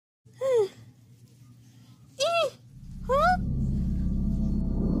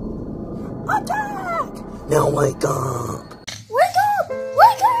attack! Now wake up! Wake up!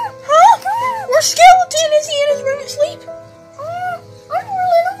 Wake up! Huh? Wake up! Where's Skeleton? Is he in his room asleep? I don't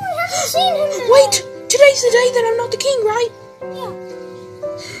really know. I haven't seen him today. Wait! Today's the day that I'm not the king, right? Yeah.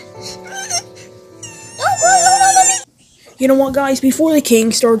 Oh, you know what, guys? Before the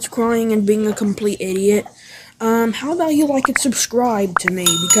king starts crying and being a complete idiot, how about you like and subscribe to me,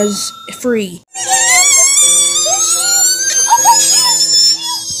 because it's free.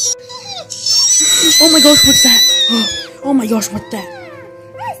 Oh my gosh, what's that? Oh my gosh, what's that?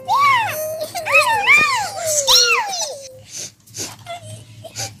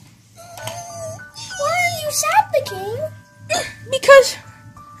 Why are you sad, the king? Because,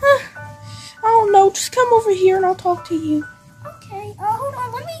 I don't know, just come over here and I'll talk to you. Okay, hold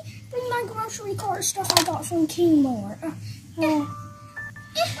on, let me bring my grocery cart stuff I got from King more. I'm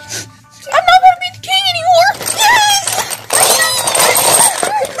not gonna be the king anymore!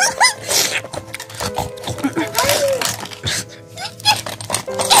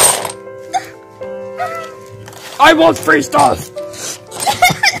 I want free stuff!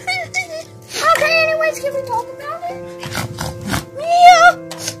 Okay, anyways, can we talk about it? Yeah!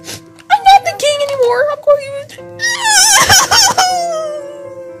 I'm not the king anymore, I'm going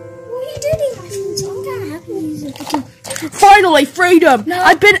Well, he did eat my food, so I'm kinda happy he's a king. Finally, freedom! No.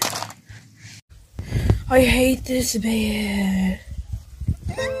 I hate this bed.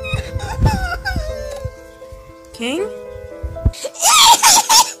 King?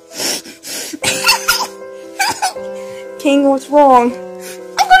 King, what's wrong?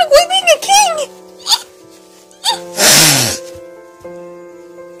 I'm gonna quit being a king!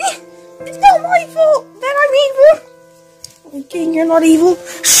 It's not my fault that I'm evil! Oh, King, you're not evil.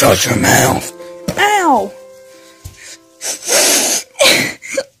 Shut your mouth! Ow!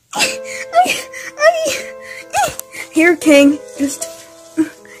 Here, King. Just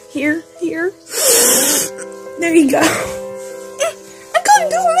here. There you go. I couldn't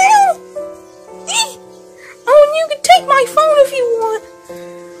do it now. Oh, and you can take my phone if you want.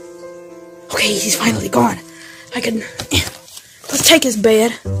 Okay, he's finally gone. I can. Let's take his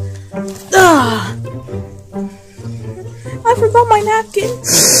bed. I forgot my napkin.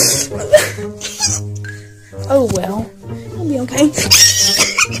 Oh well, he'll be okay.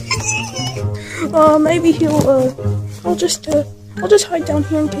 Maybe he'll. I'll just hide down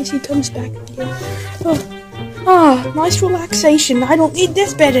here in case he comes back again. Nice relaxation. I don't need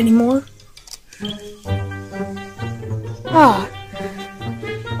this bed anymore.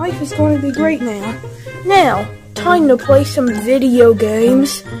 Life is going to be great now. Now, time to play some video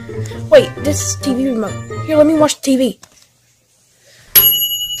games. Wait, this is TV remote. Here, let me watch TV.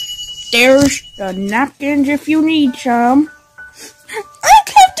 There's the napkins if you need some. I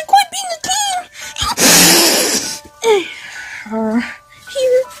have to quit being a king.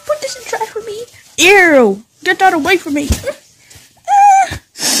 Here, put this in trash for me. Ew! Get that away from me.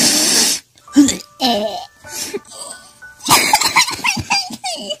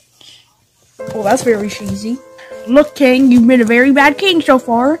 Well, that's very cheesy. Look, King, you've been a very bad king so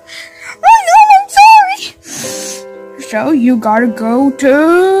far. I know, I'm sorry. So, you gotta go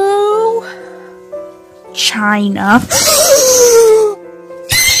to China.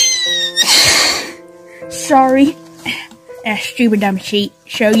 Sorry. Stupid dumb sheet.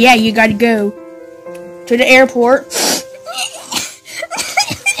 So, yeah, you gotta go to the airport.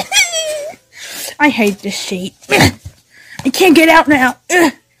 I hate this seat. I can't get out now.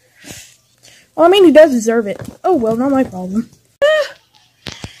 Well, I mean, he does deserve it. Oh, well, not my problem.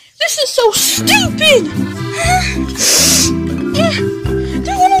 This is so stupid!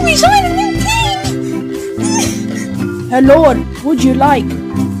 They want to resign a new king! Hello, would you like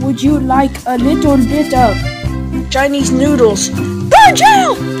a little bit of Chinese noodles?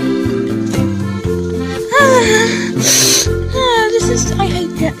 Virgil! I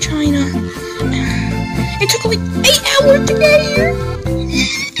hate that China. It took like 8 hours to get here.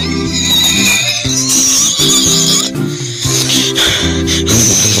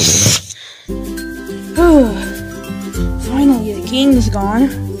 Finally, the king is gone.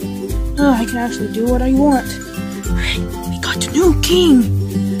 I can actually do what I want. We got a new king.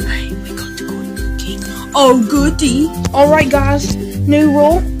 We got to go to new king. Oh, goody. Alright, guys. New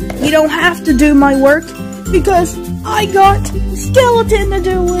rule. You don't have to do my work because I got Skeleton to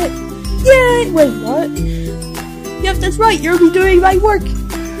do it. Yay! Wait, what? Yep, that's right. You're doing my work.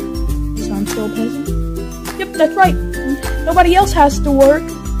 So I'm still a peasant? Yep, that's right. Nobody else has to work.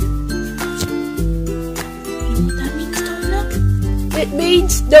 It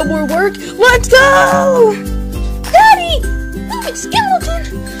means no more work. Let's go! Daddy! Oh, it's Skeleton!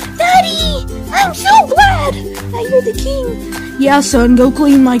 Daddy! I'm so glad that you're the king. Yeah, son, go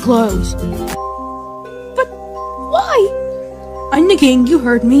clean my clothes. I'm the king, you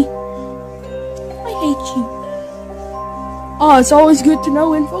heard me. I hate you. Ah, it's always good to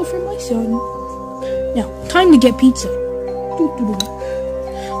know info from my son. Now, time to get pizza.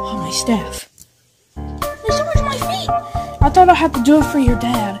 Oh, my staff. Massage my feet. I thought I had to do it for your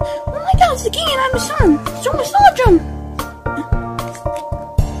dad. Oh my god, it's the king and I'm the son. So massage him.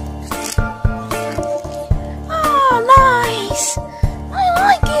 Ah, nice. I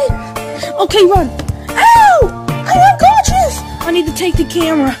like it. Okay, run. Ow! I'm unconscious. I need to take the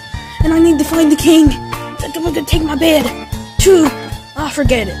camera, and I need to find the king. I'm gonna take my bed.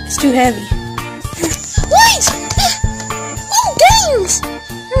 Forget it. It's too heavy. Wait! Oh, games!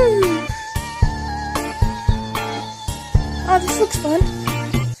 Oh, this looks fun.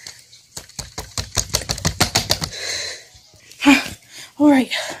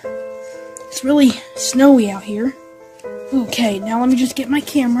 Alright. It's really snowy out here. Okay, now let me just get my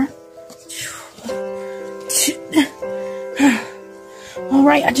camera.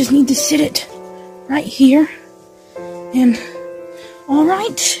 Alright, I just need to sit it right here. And,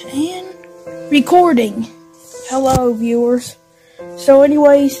 alright, and recording. Hello, viewers. So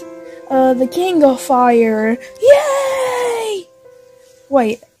anyways, the king of fire. Yay!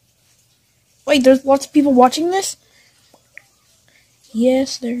 Wait, there's lots of people watching this?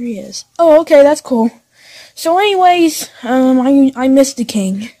 Yes, there is. Oh, okay, that's cool. So anyways, I missed the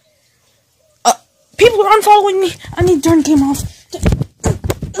king. People are unfollowing me. I need to turn the camera off.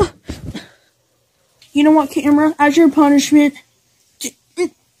 You know what, camera? As your punishment,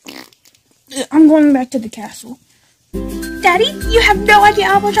 I'm going back to the castle. Daddy, you have no idea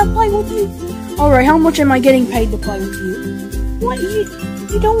how much I'm playing with you. Alright, how much am I getting paid to play with you? What, you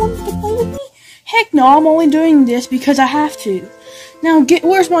don't want to play with me? Heck no, I'm only doing this because I have to. Now,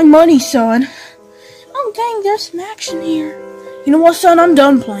 where's my money, son? Oh, dang, there's some action here. You know what, son? I'm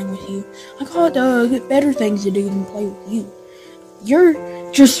done playing with you. I got better things to do than play with you. You're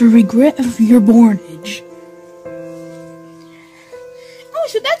just a regret of your bornage. Oh,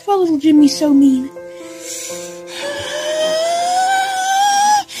 so that's why little Jimmy's so mean.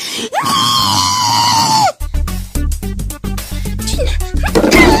 Ow!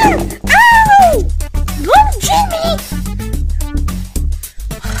 Little Jimmy!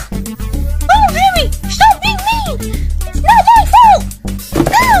 Little Jimmy, stop being mean! It's not my fault!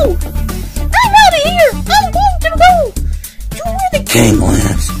 Ow! I'm out of here! I'm going to go! To where the king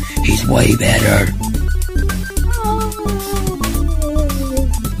lives. He's way better.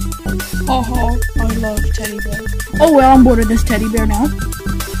 Oh, I love teddy bear. Oh well, I'm bored of this teddy bear now.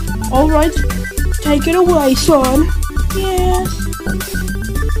 Alright, take it away, son. Yes.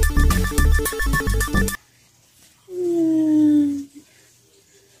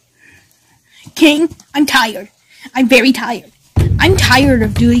 King, I'm tired. I'm very tired. I'm tired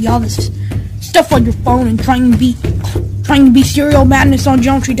of doing all this stuff on your phone and trying to be serial madness on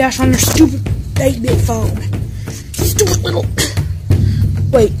Geometry Dash on your stupid 8-bit phone. Stupid little...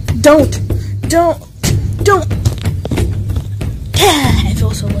 Wait, don't. I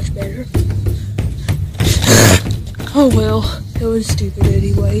feel so much better. Oh well, it was stupid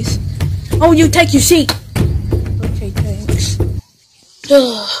anyways. Oh, you take your seat. Okay, thanks.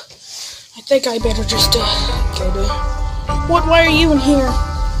 I think I better just go to... Why are you in here?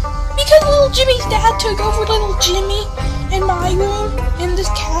 Because little Jimmy's dad took over little Jimmy in my room in this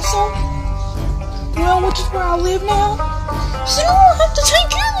castle. Well, which is where I live now. So I'll have to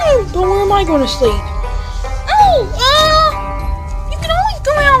take your room. But where am I going to sleep? Oh, you can always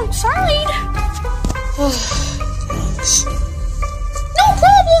go outside. Thanks. No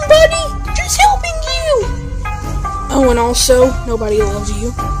problem, buddy. Just helping you. Oh, and also, nobody loves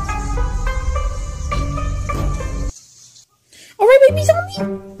you. Alright, baby zombie.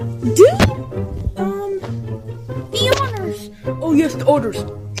 Dude, the honors. Oh yes, the orders.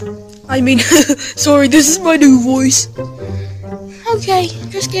 I mean, sorry, this is my new voice. Okay,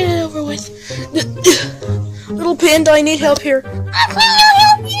 just get it over with. Little panda, I need help here. I can't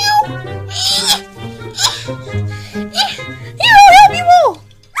help you. Here, I'll help you all.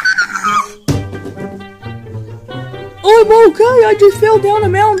 I'm okay, I just fell down a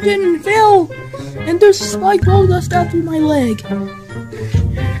mountain and fell. And there's a spike roll dust out through my leg.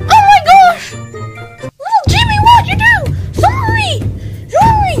 Oh my gosh! Little Jimmy, what'd you do? Sorry!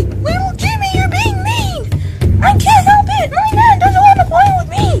 Little Jimmy, you're being mean! I can't help it! My dad doesn't want to play with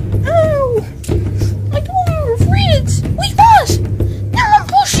me! Oh! I thought we were friends! We lost! Now I'm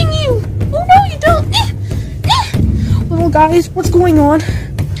pushing you! Oh no, you don't! Little guys, what's going on?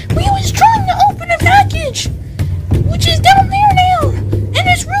 We was trying to open a package! Which is down there now! And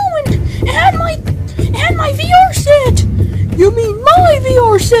it's ruined! It had my VR set! You mean my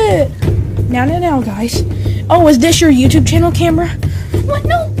VR set? Now, guys. Oh, is this your YouTube channel camera? What?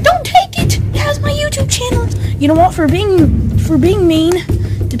 No, don't take it. It has my YouTube channel. You know what? For being mean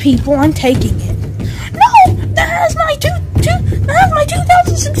to people, I'm taking it. No, that has my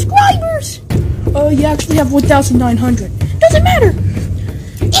 2,000 subscribers. Oh, you actually have 1,900. Doesn't matter.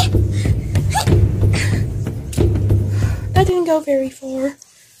 That didn't go very far.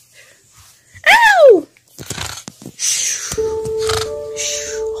 Ow!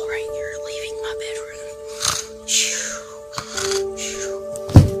 Alright, you're leaving my bedroom.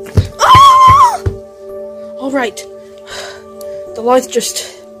 Ah! Alright. The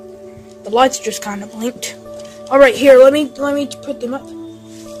lights just kind of blinked. Alright, here, let me put them up.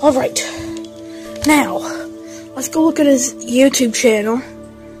 Alright. Now, let's go look at his YouTube channel.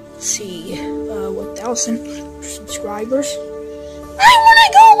 Let's see, 1,000 subscribers. I want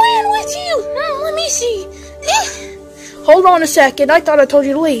to go in with you. Let me see. Hold on a second. I thought I told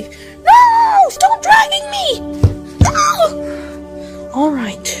you to leave. No, stop dragging me. No.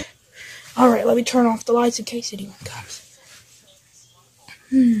 Alright. Alright, let me turn off the lights in case anyone comes.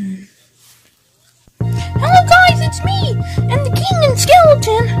 Hello guys, it's me, and the king and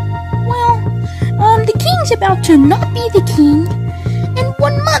skeleton. Well, the king's about to not be the king in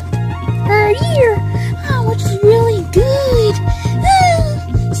 1 month or a year, which is really good.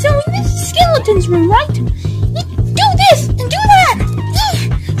 So this is skeleton's room, right? Do this and do that.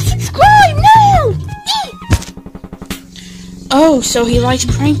 Subscribe now. Oh, so he likes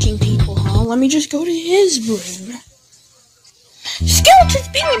pranking people, huh? Let me just go to his room. Skeleton's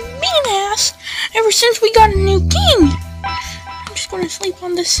being a mean ass ever since we got a new king. I'm just gonna sleep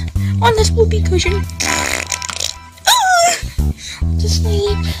on this whoopee cushion. To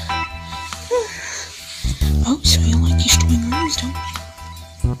sleep. Oh, so you like destroying rooms, don't you?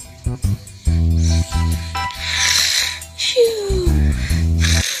 Shoo.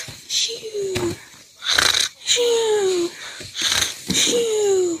 Shoo. Shoo.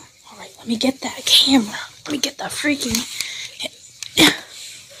 Shoo. Alright, let me get that camera. Let me get that freaking...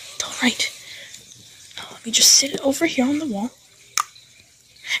 Alright. Now let me just sit over here on the wall.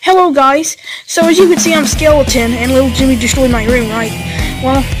 Hello, guys. So, as you can see, I'm Skeleton, and Little Jimmy destroyed my room, right?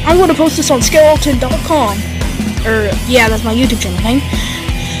 Well, I'm going to post this on skeleton.com. Yeah, that's my YouTube channel name.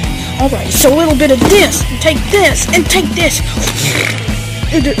 Alright, so a little bit of this, and take this, and take this.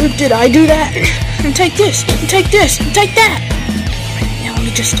 Did I do that? And take this, and take this, and take that. Alright, now let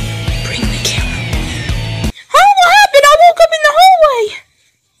me just bring the camera. Oh, what happened? I woke up in the hallway.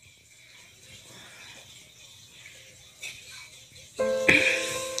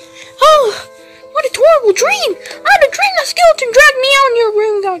 Oh, what a horrible dream. I had a dream that skeleton dragged me out and your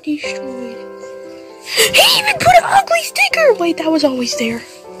room got destroyed. He even put an ugly sticker. Wait, that was always there.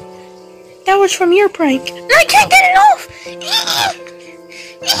 That was from your prank. And I can't get it off.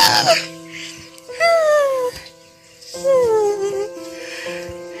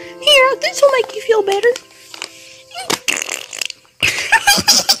 Here, this will make you feel better.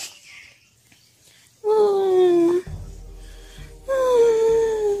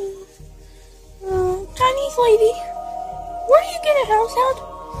 Chinese lady, where do you get a house out?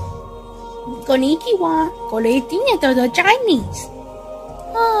 Konnichiwa, Korean to the Chinese.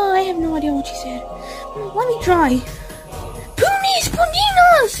 Oh, I have no idea what she said. Let me try. Punis,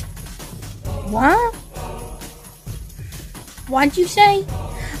 puninos. What? What'd you say?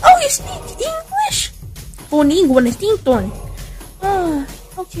 Oh, you speak English? Puni,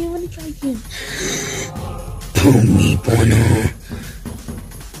 okay, let me try again. Pumi bono.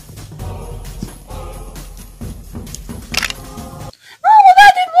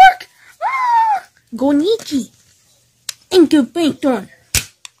 Gonichi. Incubator.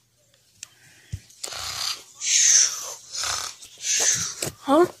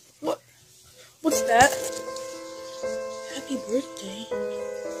 Huh? What's that? Happy birthday.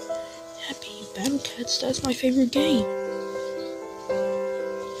 Happy Battle Cats, that's my favorite game.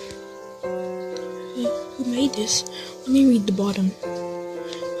 Who made this? Let me read the bottom.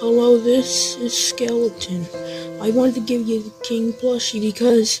 Hello, this is Skeleton. I wanted to give you the King Plushie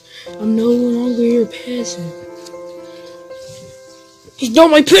because I'm no longer your peasant. He's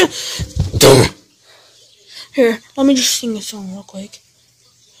not my peasant! Here, let me just sing a song real quick.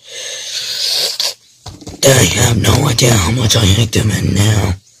 I have no idea how much I hate them in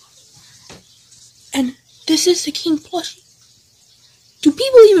now. And this is the King Plushie. Do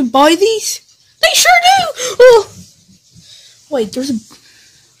people even buy these? They sure do! Oh. Wait, there's a...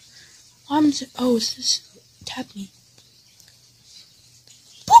 Oh, is this... Tap me.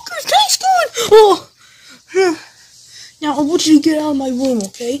 Bookers taste good! Oh! Now, I want you to get out of my room,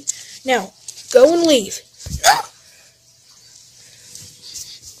 okay? Now, go and leave. No!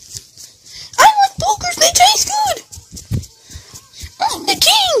 I like bookers, they taste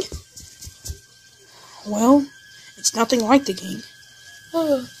Well, it's nothing like the king.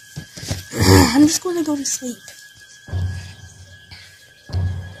 I'm just going to go to sleep.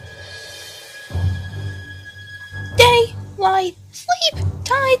 Daylight, sleep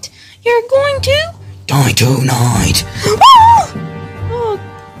tight. You're going to Die tonight.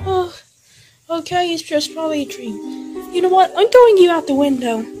 Okay, it's just probably a dream. You know what? I'm throwing you out the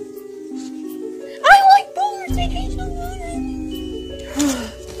window. I like bowlers. They taste so good.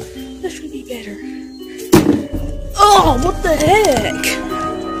 This would be better. Oh, what the heck?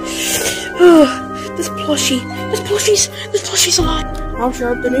 This plushie's alive. I'm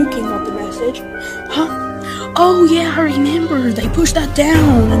sure the new king got the message. Huh? Oh yeah, I remember. They pushed that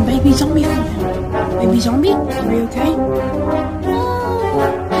down and baby zombie fell down. Baby zombie, are you okay?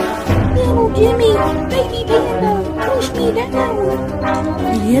 Little Jimmy, baby panda, push me down.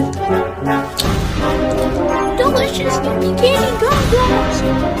 You did? Delicious yummy candy gumdrops.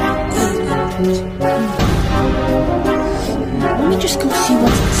 Let me just go see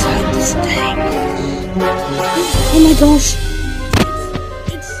what's inside this thing. Oh my gosh.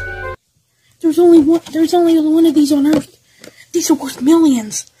 There's only one of these on Earth. These are worth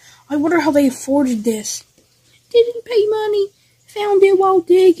millions. I wonder how they afforded this. Didn't pay money. Found it while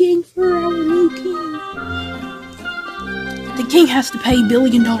digging for our new king. The king has to pay $1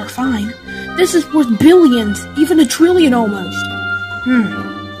 billion fine. This is worth billions, even $1 trillion almost.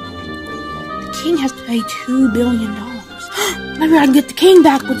 The king has to pay $2 billion. Maybe I can get the king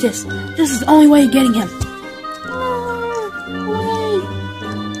back with this. This is the only way of getting him. Wait.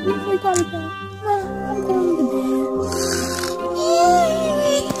 We forgot about I'm going to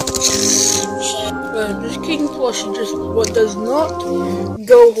bed. This king plushie just does not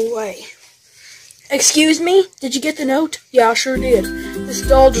go away. Excuse me? Did you get the note? Yeah, I sure did. This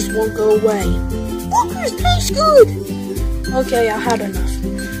doll just won't go away. Boogers taste good. Okay, I had enough.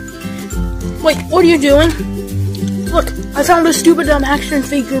 Wait, what are you doing? Look, I found a stupid dumb action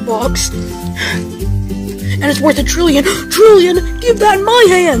figure box. And it's worth $1 trillion. Trillion? Give that in my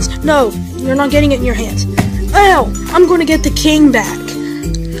hands! No, you're not getting it in your hands. Ow! I'm gonna get the king back.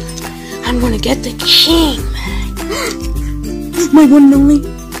 I'm gonna get the king back. My one and only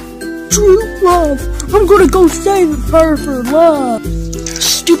true love. I'm gonna go save her for love.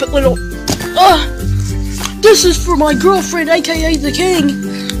 Stupid little... This is for my girlfriend, aka the king.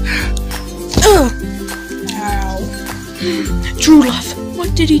 Ow. True love,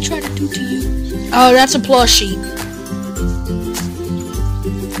 what did he try to do to you? Oh, that's a plushie.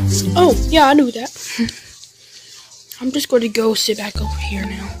 Oh, yeah, I knew that. I'm just going to go sit back over here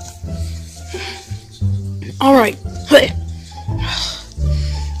now. Alright.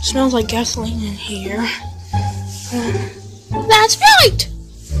 Smells like gasoline in here. That's right!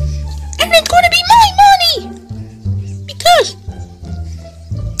 And it's going to be my money! Because...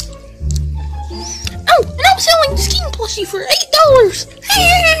 Oh, and I'm selling this king plushie for $8!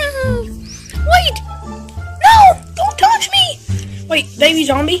 Wait! No! Don't touch me! Wait, baby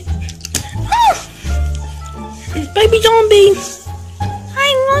zombie? Baby zombie!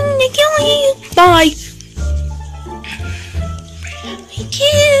 I'm going to kill you! Bye!